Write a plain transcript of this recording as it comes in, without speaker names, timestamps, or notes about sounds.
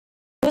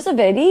was a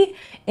very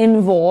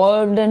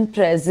involved and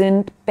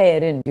present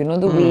parent. You know,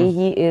 the way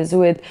he is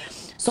with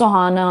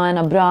Sohana and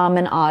Abram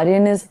and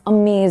Aryan is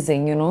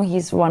amazing. You know,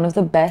 he's one of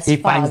the best He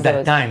fathers. finds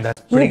that time.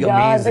 That's pretty He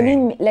does. amazing. I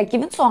mean, like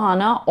even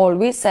Sohana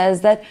always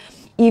says that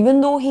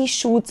even though he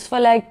shoots for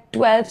like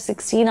 12,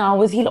 16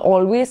 hours, he'll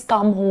always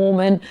come home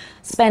and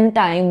spend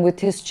time with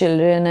his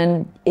children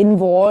and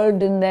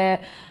involved in their,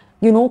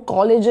 you know,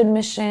 college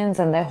admissions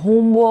and their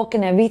homework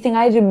and everything.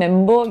 I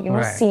remember, you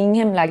know, seeing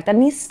him like that.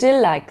 And he's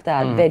still like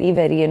that, very,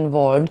 very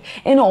involved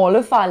in all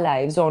of our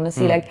lives,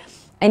 honestly. Like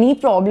any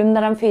problem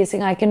that I'm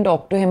facing, I can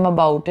talk to him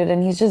about it.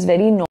 And he's just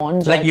very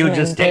non-judgmental. Like you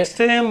just text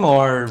him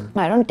or?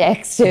 I don't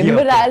text him,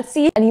 but I'll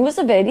see. And he was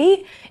a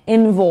very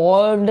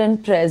involved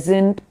and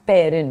present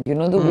parent. You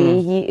know, the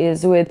way he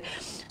is with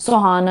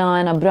Sohana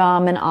and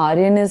Abram and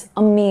Aryan is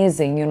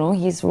amazing. You know,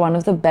 he's one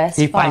of the best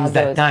He fathers. finds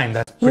that time.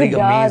 That's pretty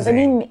amazing. I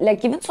mean,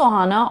 like even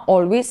Sohana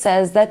always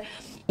says that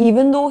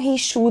even though he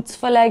shoots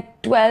for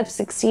like 12,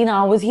 16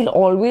 hours, he'll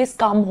always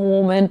come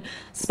home and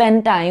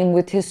spend time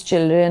with his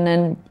children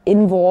and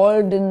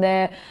involved in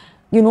their,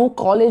 you know,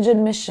 college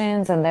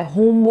admissions and their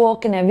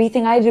homework and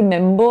everything. I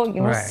remember,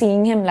 you know,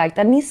 seeing him like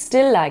that. And he's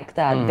still like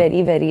that,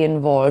 very, very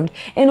involved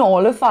in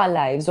all of our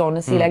lives,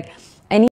 honestly. Like